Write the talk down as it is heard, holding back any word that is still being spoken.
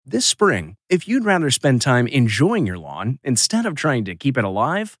This spring, if you'd rather spend time enjoying your lawn instead of trying to keep it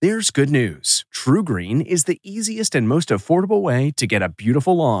alive, there's good news. TruGreen is the easiest and most affordable way to get a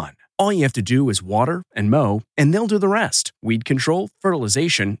beautiful lawn. All you have to do is water and mow, and they'll do the rest. Weed control,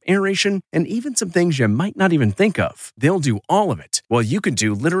 fertilization, aeration, and even some things you might not even think of. They'll do all of it, while you can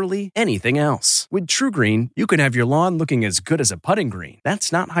do literally anything else. With TruGreen, you can have your lawn looking as good as a putting green.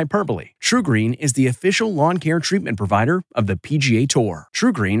 That's not hyperbole. TruGreen is the official lawn care treatment provider of the PGA Tour.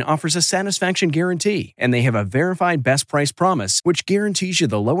 TruGreen offers a satisfaction guarantee, and they have a verified best price promise, which guarantees you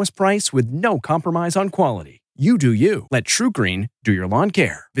the lowest price with no compromise on quality. You do you. Let TruGreen do your lawn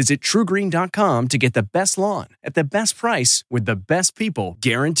care. Visit TruGreen.com to get the best lawn at the best price with the best people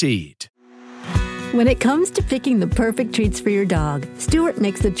guaranteed. When it comes to picking the perfect treats for your dog, Stewart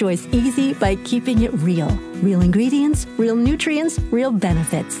makes the choice easy by keeping it real. Real ingredients, real nutrients, real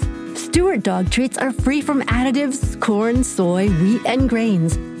benefits. Stewart dog treats are free from additives, corn, soy, wheat, and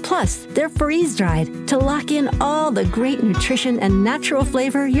grains. Plus, they're freeze-dried to lock in all the great nutrition and natural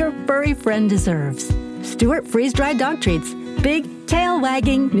flavor your furry friend deserves. Stewart freeze-dried dog treats. Big,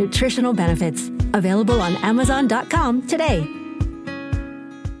 tail-wagging nutritional benefits. Available on Amazon.com today.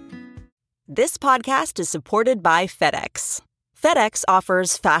 This podcast is supported by FedEx. FedEx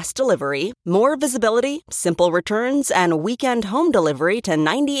offers fast delivery, more visibility, simple returns, and weekend home delivery to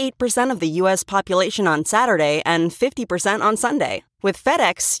 98% of the U.S. population on Saturday and 50% on Sunday. With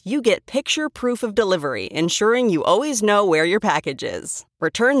FedEx, you get picture proof of delivery, ensuring you always know where your package is.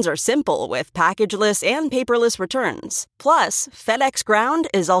 Returns are simple with packageless and paperless returns. Plus, FedEx Ground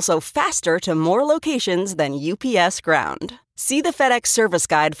is also faster to more locations than UPS Ground. See the FedEx service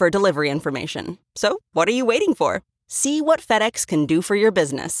guide for delivery information. So, what are you waiting for? See what FedEx can do for your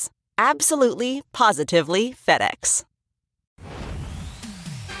business. Absolutely, positively FedEx.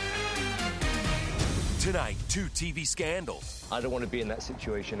 Tonight, 2 TV scandals. I don't want to be in that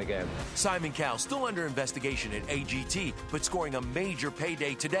situation again. Simon Cowell still under investigation at AGT, but scoring a major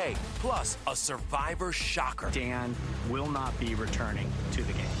payday today. Plus, a Survivor shocker. Dan will not be returning to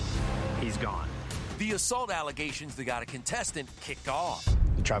the game. He's gone. The assault allegations that got a contestant kicked off.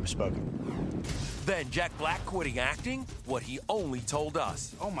 The tribe has spoken. Then Jack Black quitting acting, what he only told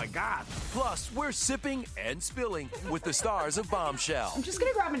us. Oh my God. Plus, we're sipping and spilling with the stars of Bombshell. I'm just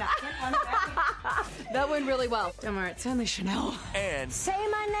gonna grab a napkin. That went really well. Don't worry, it's only Chanel. And say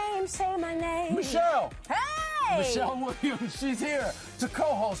my name, say my name. Michelle! Hey! Michelle Williams, she's here to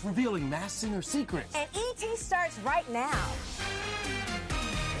co-host Revealing Masked Singer Secrets. And E.T. starts right now.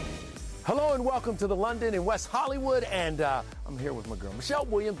 Hello and welcome to the London in West Hollywood, and I'm here with my girl Michelle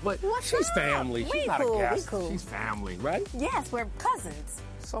Williams, but she's family. She's not a guest. She's family, right? Yes, we're cousins.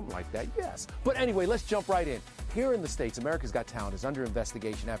 Something like that, yes. But anyway, let's jump right in. Here in the States, America's Got Talent is under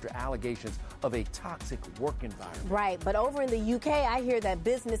investigation after allegations of a toxic work environment. Right, but over in the UK, I hear that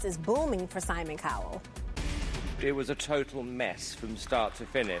business is booming for Simon Cowell. It was a total mess from start to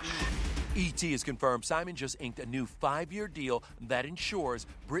finish. E.T. has confirmed Simon just inked a new 5-year deal that ensures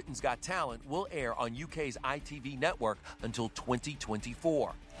Britain's Got Talent will air on UK's ITV network until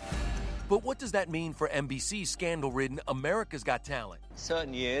 2024. But what does that mean for NBC's scandal-ridden America's Got Talent?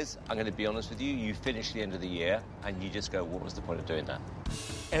 Certain years, I'm going to be honest with you, you finish the end of the year and you just go, what was the point of doing that?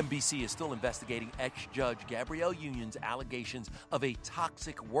 NBC is still investigating ex-judge Gabrielle Union's allegations of a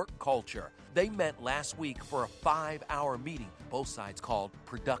toxic work culture. They met last week for a 5-hour meeting, both sides called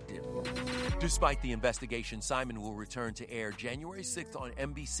productive. Despite the investigation, Simon will return to air January 6th on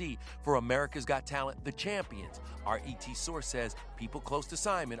NBC for America's Got Talent, The Champions. Our ET source says people close to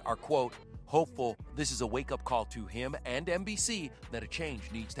Simon are, quote, hopeful this is a wake-up call to him and NBC that a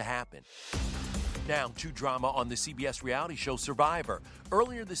change needs to happen. Now to drama on the CBS reality show Survivor.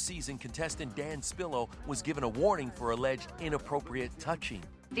 Earlier this season, contestant Dan Spillo was given a warning for alleged inappropriate touching.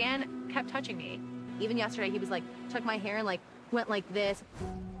 Dan kept touching me. Even yesterday, he was like, took my hair and like went like this,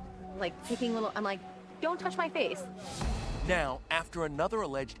 like taking little, I'm like, don't touch my face. Now, after another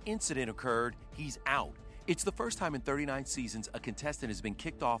alleged incident occurred, he's out. It's the first time in 39 seasons a contestant has been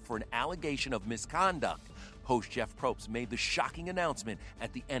kicked off for an allegation of misconduct. Host Jeff Probst made the shocking announcement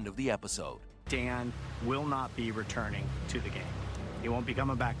at the end of the episode. Dan will not be returning to the game. He won't be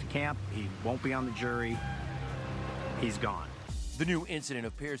coming back to camp. He won't be on the jury. He's gone. The new incident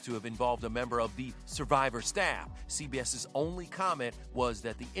appears to have involved a member of the Survivor staff. CBS's only comment was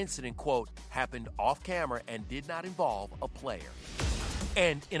that the incident, quote, happened off camera and did not involve a player.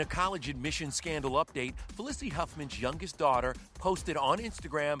 And in a college admission scandal update, Felicity Huffman's youngest daughter posted on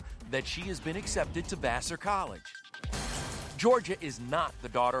Instagram that she has been accepted to Vassar College. Georgia is not the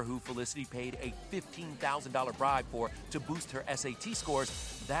daughter who Felicity paid a $15,000 bribe for to boost her SAT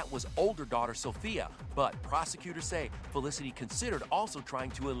scores. That was older daughter Sophia. But prosecutors say Felicity considered also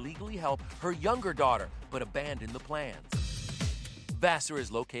trying to illegally help her younger daughter, but abandoned the plans. Vassar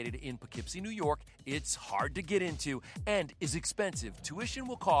is located in Poughkeepsie, New York. It's hard to get into and is expensive. Tuition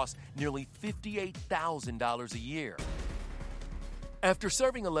will cost nearly $58,000 a year. After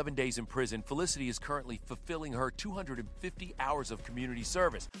serving 11 days in prison, Felicity is currently fulfilling her 250 hours of community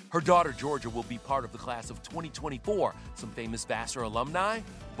service. Her daughter, Georgia, will be part of the class of 2024. Some famous Vassar alumni,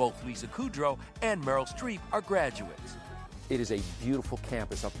 both Lisa Kudrow and Meryl Streep, are graduates. It is a beautiful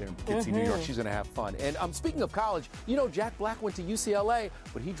campus up there in Poughkeepsie, New York. She's going to have fun. And speaking of college, you know, Jack Black went to UCLA,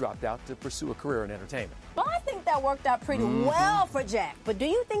 but he dropped out to pursue a career in entertainment. Well, I think that worked out pretty well for Jack. But do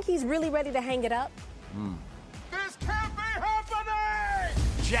you think he's really ready to hang it up? This can't be happening!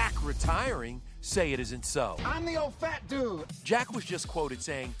 Jack retiring? Say it isn't so. I'm the old fat dude. Jack was just quoted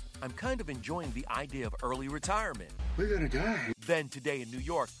saying, "I'm kind of enjoying the idea of early retirement." We're gonna die. Then today in New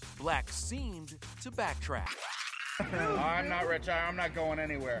York, Black seemed to backtrack. I'm not retired. I'm not going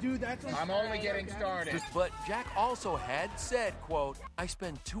anywhere. Dude, I'm only getting started. But Jack also had said, quote, "I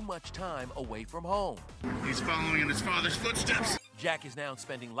spend too much time away from home." He's following in his father's footsteps. Jack is now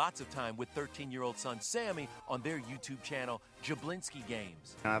spending lots of time with 13-year-old son Sammy on their YouTube channel, Jablinski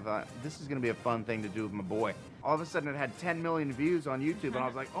Games. I thought, this is going to be a fun thing to do with my boy. All of a sudden, it had 10 million views on YouTube, and I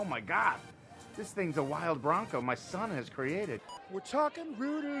was like, oh my God, this thing's a wild bronco my son has created. We're talking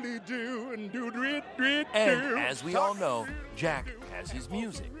roodly-doo and doodly-doo. And as we all know, Jack has his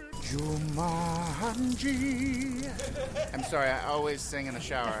music. Jumanji. I'm sorry, I always sing in the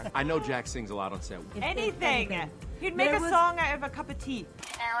shower. I know Jack sings a lot on set. Anything. He'd make a song out of a cup of tea.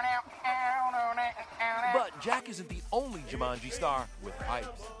 But Jack isn't the only Jumanji star with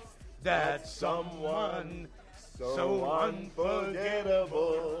pipes. That's someone so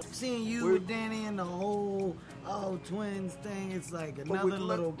unforgettable. Seeing you with Danny and the whole twins thing, it's like another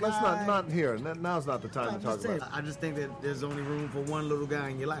little guy. Let's not here. Now's not the time to talk about it. I just think that there's only room for one little guy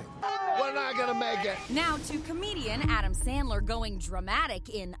in your life. We're not gonna make it. Now to comedian Adam Sandler going dramatic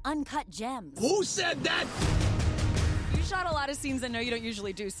in Uncut Gems. Who said that? You shot a lot of scenes I know you don't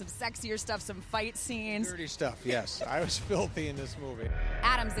usually do. Some sexier stuff, some fight scenes. Dirty stuff, yes. I was filthy in this movie.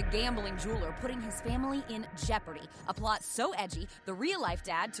 Adam's a gambling jeweler putting his family in jeopardy. A plot so edgy, the real-life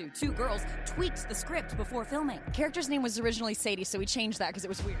dad to two girls tweaked the script before filming. The character's name was originally Sadie, so we changed that because it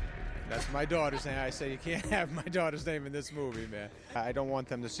was weird. That's my daughter's name. I say you can't have my daughter's name in this movie, man. I don't want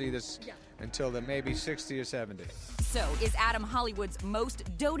them to see this until they're maybe 60 or 70. So, is Adam Hollywood's most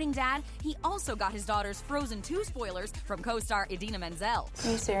doting dad? He also got his daughter's Frozen 2 spoilers from co-star Idina Menzel.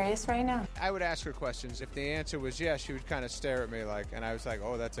 Are you serious right now? I would ask her questions. If the answer was yes, she would kind of stare at me and I was like,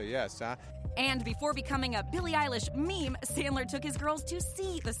 oh, that's a yes, huh? And before becoming a Billie Eilish meme, Sandler took his girls to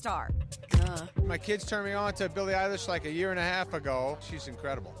see the star. My kids turned me on to Billie Eilish like a year and a half ago. She's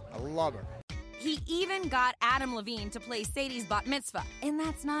incredible. I love her. He even got Adam Levine to play Sadie's bat mitzvah. And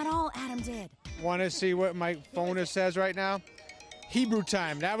that's not all Adam did. Want to see what my phone says right now? Hebrew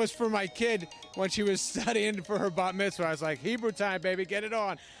time. That was for my kid when she was studying for her bat mitzvah. I was like, Hebrew time, baby, get it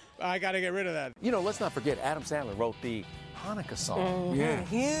on. I got to get rid of that. You know, let's not forget, Adam Sandler wrote the Hanukkah song. Yeah.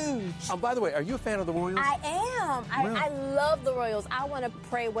 Huge. By the way, are you a fan of the Royals? I am. Really? I love the Royals. I want to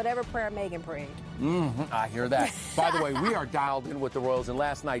pray whatever prayer Meghan prayed. I hear that. By the way, we are dialed in with the Royals, and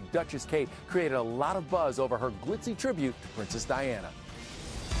last night, Duchess Kate created a lot of buzz over her glitzy tribute to Princess Diana.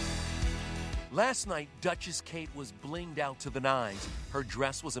 Last night, Duchess Kate was blinged out to the nines. Her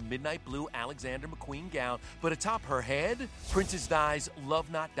dress was a midnight blue Alexander McQueen gown, but atop her head, Princess Di's Love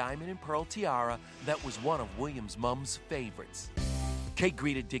Knot diamond and pearl tiara that was one of William's mum's favorites. Kate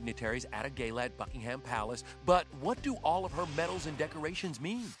greeted dignitaries at a gala at Buckingham Palace, but what do all of her medals and decorations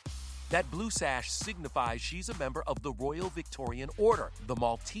mean? That blue sash signifies she's a member of the Royal Victorian Order. The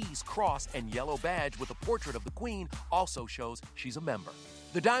Maltese cross and yellow badge with a portrait of the Queen also shows she's a member.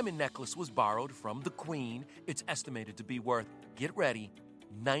 The diamond necklace was borrowed from the Queen. It's estimated to be worth, get ready,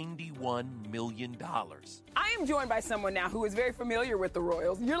 $91 million. I am joined by someone now who is very familiar with the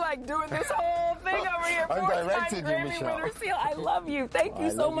Royals. You're like doing this whole thing over here. I'm directed you, Michelle. I love you. Thank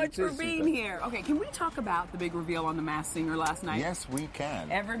you so much for being here. Okay, can we talk about the big reveal on The Masked Singer last night? Yes, we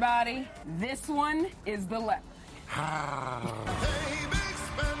can. Everybody, this one is the left.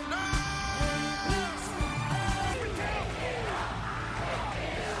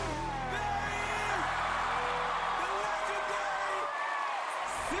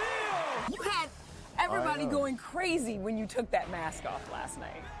 Everybody going crazy when you took that mask off last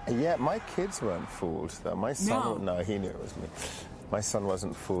night. Yeah, my kids weren't fooled, though. My son, no, he knew it was me. My son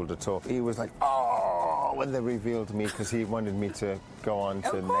wasn't fooled at all. He was like, oh! Oh, when they revealed me, because he wanted me to go on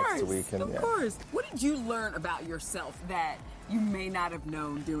to next week. And, Of course. What did you learn about yourself that you may not have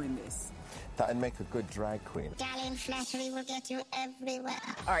known doing this? That I'd make a good drag queen. Darling, flattery will get you everywhere.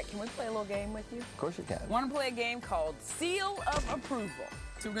 All right, can we play a little game with you? Of course you can. Want to play a game called Seal of Approval.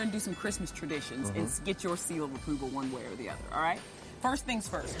 So we're going to do some Christmas traditions and get your seal of approval one way or the other, all right? First things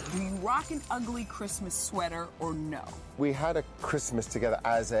first, do you rock an ugly Christmas sweater or no? We had a Christmas together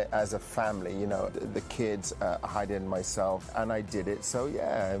as a family, you know, the kids, Heidi and myself, and I did it. So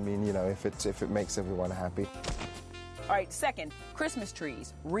yeah, I mean, you know, if it makes everyone happy. All right, second, Christmas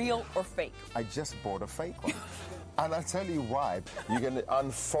trees, real or fake? I just bought a fake one. And I'll tell you why. You're going to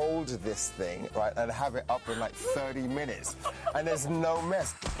unfold this thing, right, and have it up in like 30 minutes. And there's no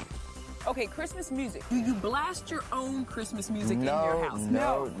mess. Okay, Christmas music. Do you blast your own Christmas music in your house?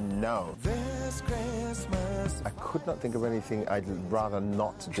 No. This Christmas. I could not think of anything I'd rather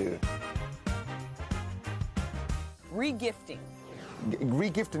not do. Regifting.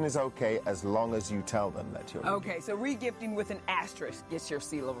 Regifting is okay as long as you tell them that you're Okay, so regifting with an asterisk gets your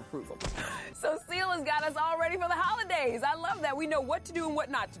seal of approval. So Seal has got us all ready for the holidays. I love that. We know what to do and what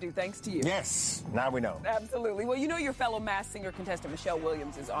not to do thanks to you. Yes, now we know. Absolutely. Well, you know your fellow Masked Singer contestant Michelle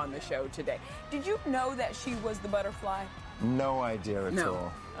Williams is on the show today. Did you know that she was the butterfly? No idea at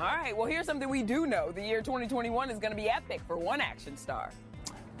all. All right, well, here's something we do know. The year 2021 is going to be epic for one action star.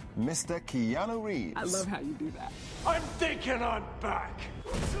 Mr. Keanu Reeves. I love how you do that. I'm thinking I'm back.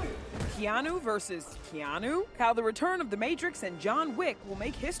 Keanu versus Keanu. How the return of The Matrix and John Wick will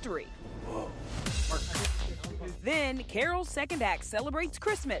make history. Whoa. Then Carol's second act celebrates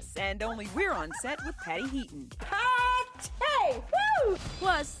Christmas, and only we're on set with Patty Heaton. Hey, woo!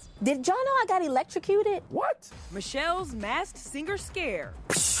 Plus, did y'all know I got electrocuted? What? Michelle's Masked Singer scare.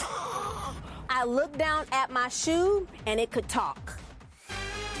 I looked down at my shoe, and it could talk.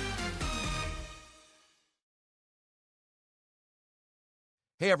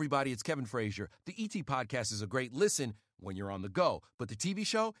 Hey, everybody, it's Kevin Frazier. The ET Podcast is a great listen when you're on the go, but the TV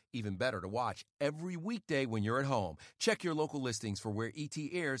show, even better to watch every weekday when you're at home. Check your local listings for where ET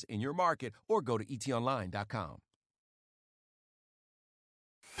airs in your market or go to etonline.com.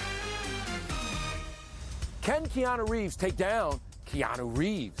 Can Keanu Reeves take down Keanu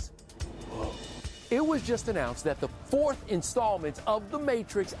Reeves? Whoa. It was just announced that the fourth installment of The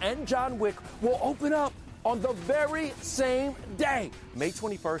Matrix and John Wick will open up on the very same day, May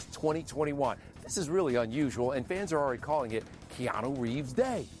 21st, 2021. This is really unusual, and fans are already calling it Keanu Reeves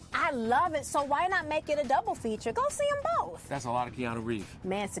Day. I love it, so why not make it a double feature? Go see them both. That's a lot of Keanu Reeves.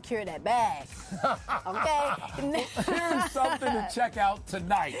 Man, secure that bag. Okay? Here's something to check out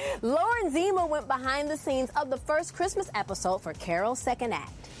tonight. Lauren Zima went behind the scenes of the first Christmas episode for Carol's second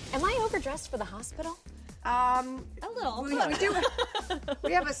act. Am I overdressed for the hospital? A little.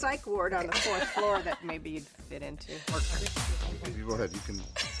 We have a psych ward on the 4th floor that maybe you'd fit into. You go ahead. You can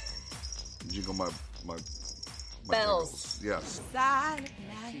jingle my bells. Jingles. Yes. Silent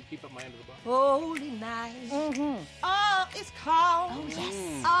night. Can you keep up my end of the bar? Holy night. Oh, it's cold. Oh,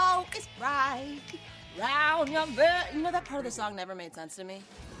 yes. Oh, it's bright. Round your bed. You know, that part of the song never made sense to me.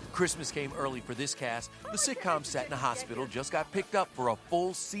 Christmas came early for this cast. The sitcom set in a hospital just got picked up for a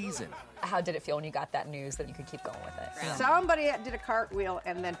full season. How did it feel when you got that news that you could keep going with it? Yeah. Somebody did a cartwheel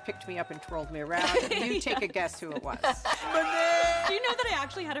and then picked me up and twirled me around. You take a guess who it was. Do you know that I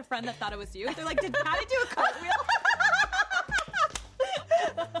actually had a friend that thought it was you? They're like, did Patty do a cartwheel?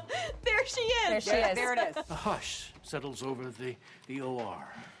 There she is. There it is. A hush settles over the OR.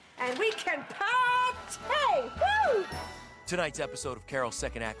 And we can party! Woo! Tonight's episode of Carol's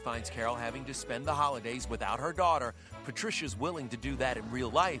second act finds Carol having to spend the holidays without her daughter. Patricia's willing to do that in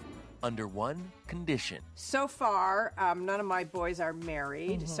real life under one condition. So far, none of my boys are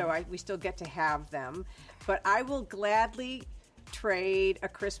married, so we still get to have them. But I will gladly trade a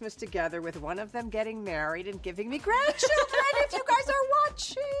Christmas together with one of them getting married and giving me grandchildren if you guys are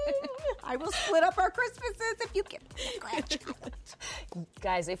watching. I will split up our Christmases if you give me grandchildren.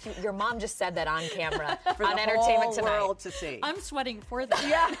 Guys, if your mom just said that on camera For on the Entertainment whole Tonight. world to see. I'm sweating for them.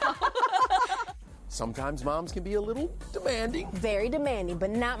 Yeah. Sometimes moms can be a little demanding. Very demanding, but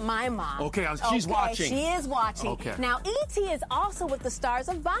not my mom. Okay, she's watching. She is watching. Okay. Now, E.T. is also with the stars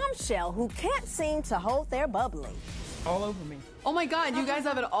of Bombshell, who can't seem to hold their bubbly. All over me. Oh my God, you guys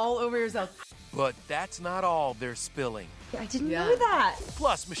have it all over yourself. But that's not all they're spilling. I didn't know that.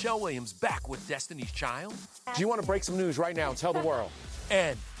 Plus, Michelle Williams back with Destiny's Child. Do you want to break some news right now and tell the world?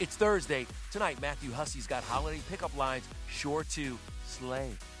 And it's Thursday. Tonight, Matthew Hussey's got holiday pickup lines sure to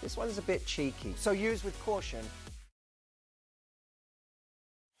slay. This one's a bit cheeky, so use with caution.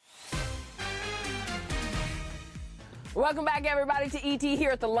 Welcome back, everybody, to ET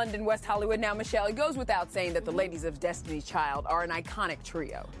here at the London West Hollywood. Now, Michelle, it goes without saying that the ladies of Destiny's Child are an iconic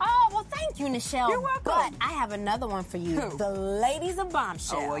trio. Oh, well, thank you, Nichelle. You're welcome. But I have another one for you. Who? The ladies of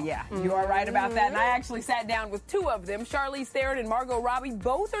Bombshell. Oh, well, yeah. You are right about that. And I actually sat down with two of them. Charlize Theron and Margot Robbie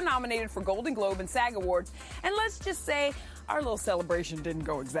both are nominated for Golden Globe and SAG Awards. And let's just say our little celebration didn't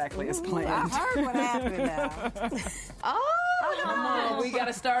go exactly as planned. I heard what happened now. Come on. We got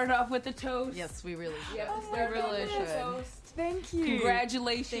to start it off with the toast. Yes, we really should. Yes, we really should. Thank you.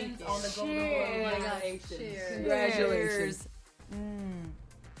 Congratulations on the Golden Globe nomination. Cheers. Congratulations.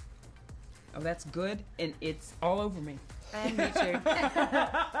 Oh, that's good, and it's all over me. And me too.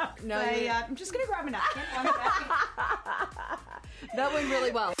 No, I'm just going to grab a napkin. One second. That went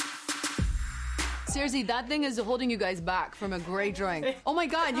really well. Seriously, that thing is holding you guys back from a great drawing. Oh my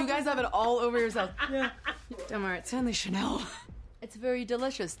God, you guys have it all over yourself. Yeah. Don't worry, it's only Chanel. It's very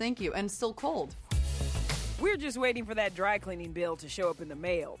delicious, thank you, and still cold. We're just waiting for that dry cleaning bill to show up in the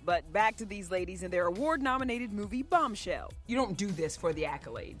mail. But back to these ladies and their award-nominated movie, Bombshell. You don't do this for the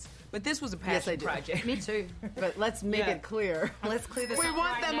accolades, but this was a passion project. Me too. But let's make it clear. Let's clear this up. We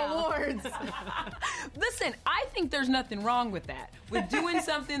want right them now. awards. Listen, I think there's nothing wrong with that. With doing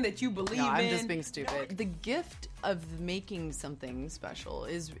something that you believe in. I'm just being stupid. The gift of making something special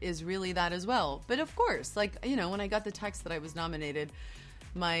is really that as well. But of course, like, you know, when I got the text that I was nominated,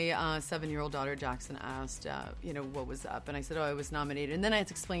 my 7-year-old daughter Jackson asked, what was up? And I said, I was nominated. And then I had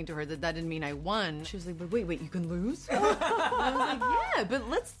to explain to her that didn't mean I won. She was like, but wait, you can lose? And I was like, yeah, but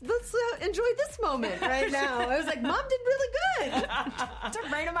let's enjoy this moment right now. I was like, Mom did really good. It's a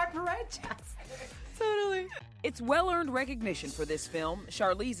rain on my parade, Jess. Totally. It's well-earned recognition for this film.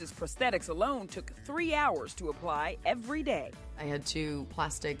 Charlize's prosthetics alone took 3 hours to apply every day. I had 2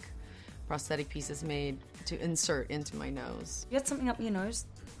 plastic prosthetic pieces made to insert into my nose. You had something up your nose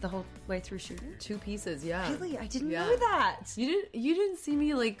the whole way through shooting? 2 pieces, yeah. Really? I didn't know that. You didn't see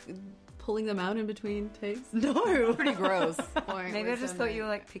me like pulling them out in between takes? No. Pretty gross. Maybe I just thought you were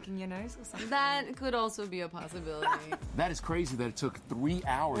like picking your nose or something. That could also be a possibility. That is crazy that it took 3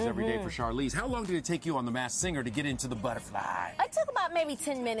 hours every day for Charlize. How long did it take you on The Masked Singer to get into the butterfly? It took about maybe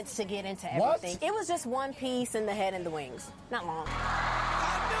 10 minutes to get into everything. It was just one piece in the head and the wings. Not long.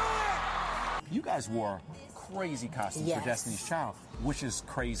 You guys wore crazy costumes for Destiny's Child. Which is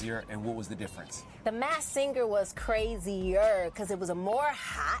crazier, and what was the difference? The Masked Singer was crazier because it was a more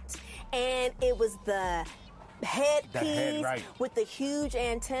hot, and it was the headpiece with the huge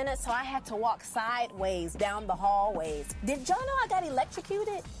antenna, so I had to walk sideways down the hallways. Did y'all know I got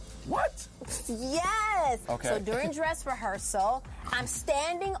electrocuted? What? Yes. Okay. So during dress rehearsal, I'm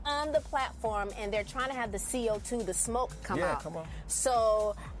standing on the platform, and they're trying to have the CO2, the smoke, come out. Yeah, come on.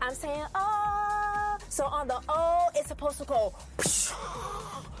 So I'm saying, oh. So on the O, it's supposed to go.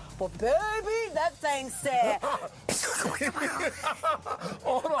 But baby, that thing said.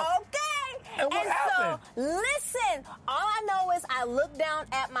 Hold on. Okay. And what happened? So, listen, all I know is I looked down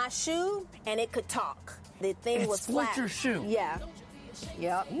at my shoe, and it could talk. The thing was split flat. your shoe? Yeah.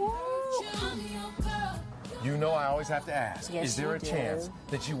 Yep. You know I always have to ask, Yes, is there you a do. chance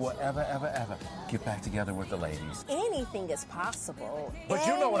that you will ever get back together with the ladies? Anything is possible. But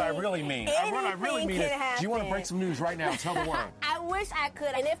you know what I really mean. What I really mean is, Anything do you want to can break some news right now? Tell the world. I wish I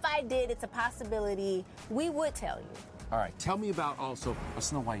could, and if I did, it's a possibility. We would tell you. All right, tell me about also A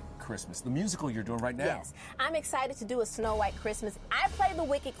Snow White Christmas, the musical you're doing right now. Yes, I'm excited to do A Snow White Christmas. I play the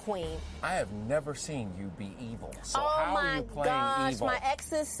Wicked Queen. I have never seen you be evil. So oh how my are you playing gosh, evil? my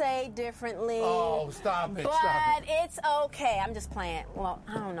exes say differently. Oh, stop it, but stop it. It's okay. I'm just playing. Well,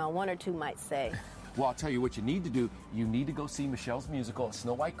 I don't know. 1 or 2 might say. Well, I'll tell you what you need to do. You need to go see Michelle's musical, A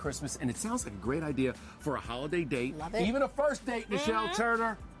Snow White Christmas, and it sounds like a great idea for a holiday date. Love it. Even a first date, Michelle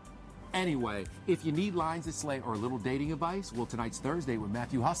Turner. Anyway, if you need lines that slay or a little dating advice, well, tonight's Thursday with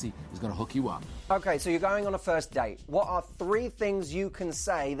Matthew Hussey is going to hook you up. Okay, so you're going on a first date. What are 3 things you can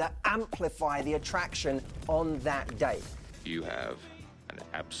say that amplify the attraction on that date? You have an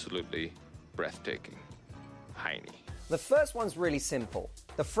absolutely breathtaking hiney. The first one's really simple.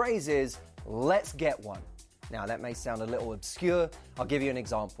 The phrase is, let's get one. Now, that may sound a little obscure. I'll give you an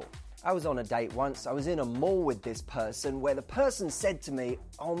example. I was on a date once. I was in a mall with this person where the person said to me,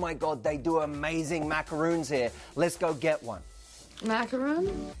 oh my God, they do amazing macaroons here. Let's go get one.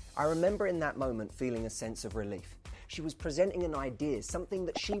 Macaroon? I remember in that moment feeling a sense of relief. She was presenting an idea, something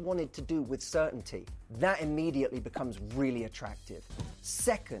that she wanted to do with certainty. That immediately becomes really attractive.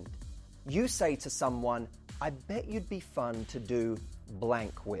 Second, you say to someone, I bet you'd be fun to do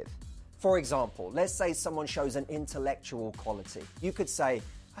blank with. For example, let's say someone shows an intellectual quality. You could say,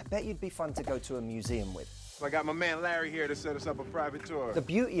 I bet you'd be fun to go to a museum with. So I got my man Larry here to set us up a private tour. The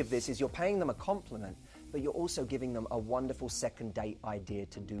beauty of this is you're paying them a compliment, but you're also giving them a wonderful second date idea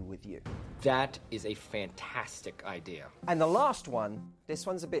to do with you. That is a fantastic idea. And the last one, this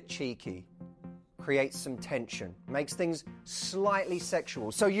one's a bit cheeky. Creates some tension, makes things slightly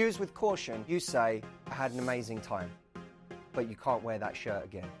sexual. So use with caution. You say, I had an amazing time, but you can't wear that shirt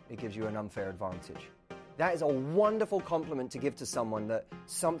again. It gives you an unfair advantage. That is a wonderful compliment to give to someone, that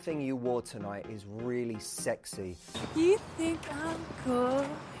something you wore tonight is really sexy. You think I'm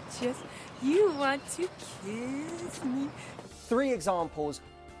gorgeous? You want to kiss me? 3 examples,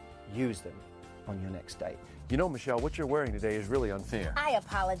 use them on your next date. You know, Michelle, what you're wearing today is really unfair. I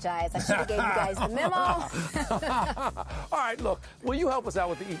apologize. I should have gave you guys the memo. All right, look, will you help us out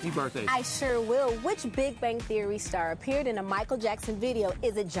with the E.T. birthdays? I sure will. Which Big Bang Theory star appeared in a Michael Jackson video?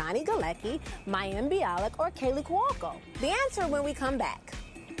 Is it Johnny Galecki, Mayim Bialik, or Kaylee Cuoco? The answer when we come back.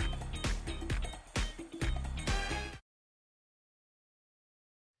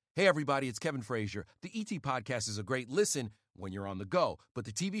 Hey, everybody, it's Kevin Frazier. The ET Podcast is a great listen when you're on the go, but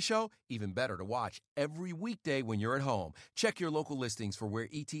the TV show, even better to watch every weekday when you're at home. Check your local listings for where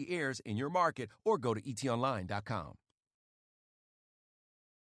ET airs in your market or go to etonline.com.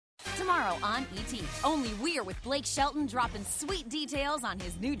 Tomorrow on ET, only We're with Blake Shelton dropping sweet details on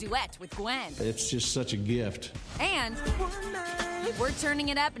his new duet with Gwen. It's just such a gift. And we're turning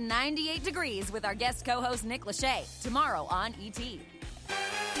it up 98 degrees with our guest co-host Nick Lachey. Tomorrow on ET.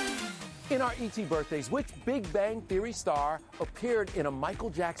 In our E.T. birthdays, which Big Bang Theory star appeared in a Michael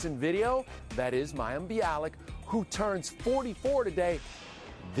Jackson video? That is Mayim Bialik, who turns 44 today.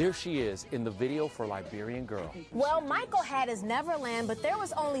 There she is in the video for Liberian Girl. Well, Michael had his Neverland, but there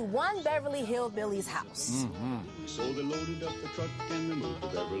was only one Beverly Hillbillies house. Mm-hmm. So they loaded up the truck and they moved to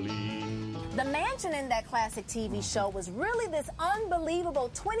Beverly. The mansion in that classic TV show was really this unbelievable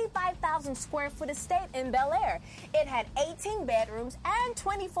 25,000 square foot estate in Bel Air. It had 18 bedrooms and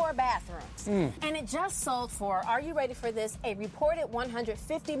 24 bathrooms. And it just sold for, are you ready for this, a reported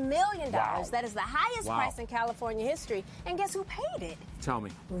 $150 million. Wow. That is the highest price in California history. And guess who paid it? Tell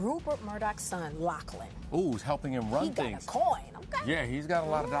me. Rupert Murdoch's son, Lachlan. Ooh, he's helping him run He things. got a coin, okay? Yeah, he's got a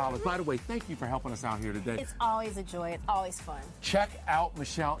lot of dollars. By the way, thank you for helping us out here today. It's always a joy. It's always fun. Check out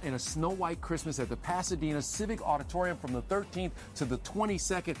Michelle in a Snow White Christmas at the Pasadena Civic Auditorium from the 13th to the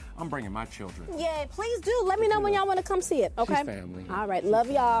 22nd. I'm bringing my children. Yeah, please do. Let me know when y'all want to come see it, okay? She's family. All right,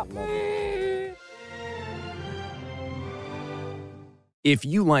 love y'all. If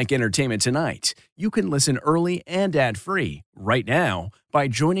you like Entertainment Tonight, you can listen early and ad-free right now by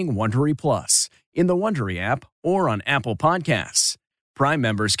joining Wondery Plus in the Wondery app or on Apple Podcasts. Prime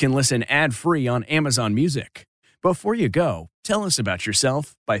members can listen ad-free on Amazon Music. Before you go, tell us about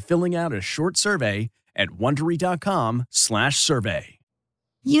yourself by filling out a short survey at Wondery.com/survey.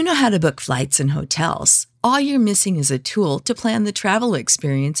 You know how to book flights and hotels. All you're missing is a tool to plan the travel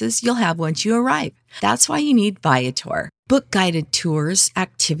experiences you'll have once you arrive. That's why you need Viator. Book guided tours,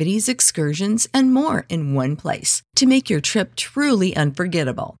 activities, excursions, and more in one place to make your trip truly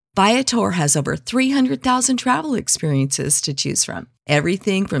unforgettable. Viator has over 300,000 travel experiences to choose from.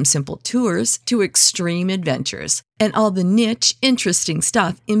 Everything from simple tours to extreme adventures and all the niche, interesting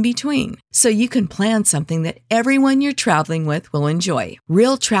stuff in between. So you can plan something that everyone you're traveling with will enjoy.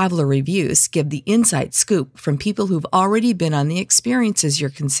 Real traveler reviews give the inside scoop from people who've already been on the experiences you're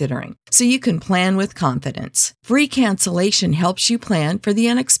considering. So you can plan with confidence. Free cancellation helps you plan for the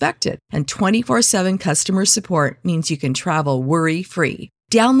unexpected. And 24/7 customer support means you can travel worry-free.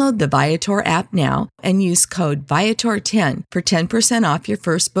 Download the Viator app now and use code Viator10 for 10% off your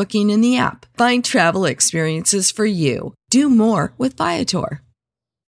first booking in the app. Find travel experiences for you. Do more with Viator.